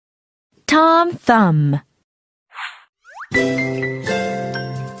Tom Thumb.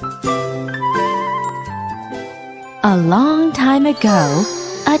 A long time ago,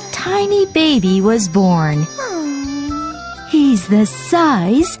 a tiny baby was born. "He's the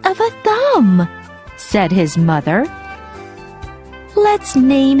size of a thumb," said his mother. "Let's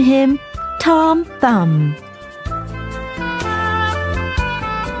name him Tom Thumb."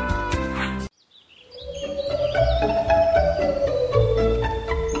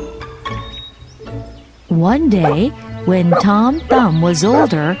 One day, when Tom Thumb was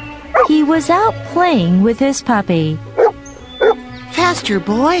older, he was out playing with his puppy. "Faster,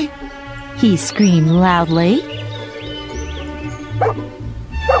 boy!" he screamed loudly.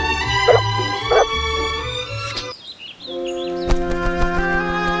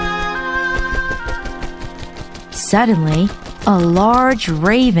 Suddenly, a large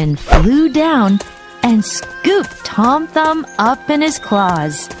raven flew down and scooped Tom Thumb up in his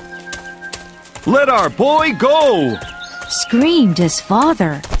claws. "Let our boy go!" screamed his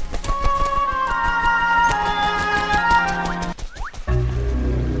father.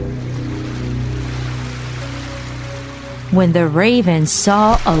 When the raven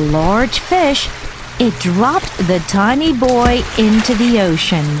saw a large fish, it dropped the tiny boy into the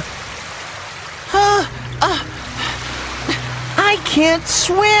ocean. I can't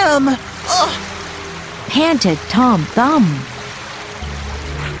swim! Panted Tom Thumb.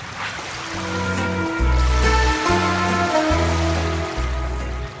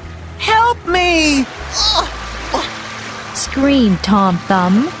 Help me! Screamed Tom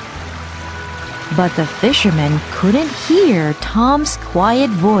Thumb. But the fisherman couldn't hear Tom's quiet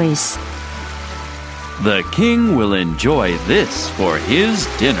voice. "The king will enjoy this for his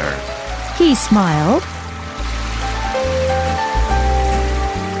dinner," he smiled.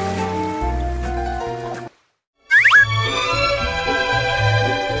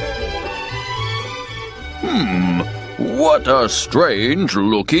 "What a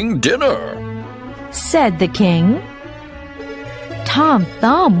strange-looking dinner," said the king. Tom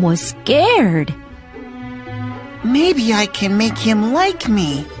Thumb was scared. Maybe I can make him like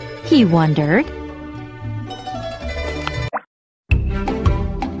me, he wondered.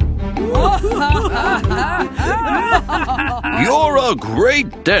 "You're a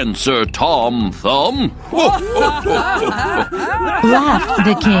great dancer, Tom Thumb," laughed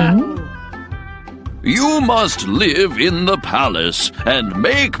the king. "You must live in the palace and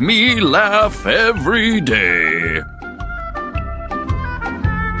make me laugh every day."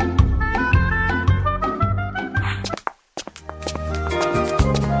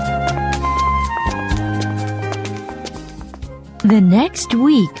 The next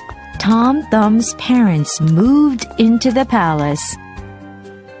week, Tom Thumb's parents moved into the palace.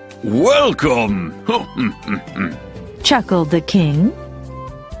 "Welcome," chuckled the king.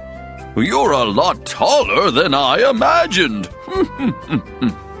 "You're a lot taller than I imagined."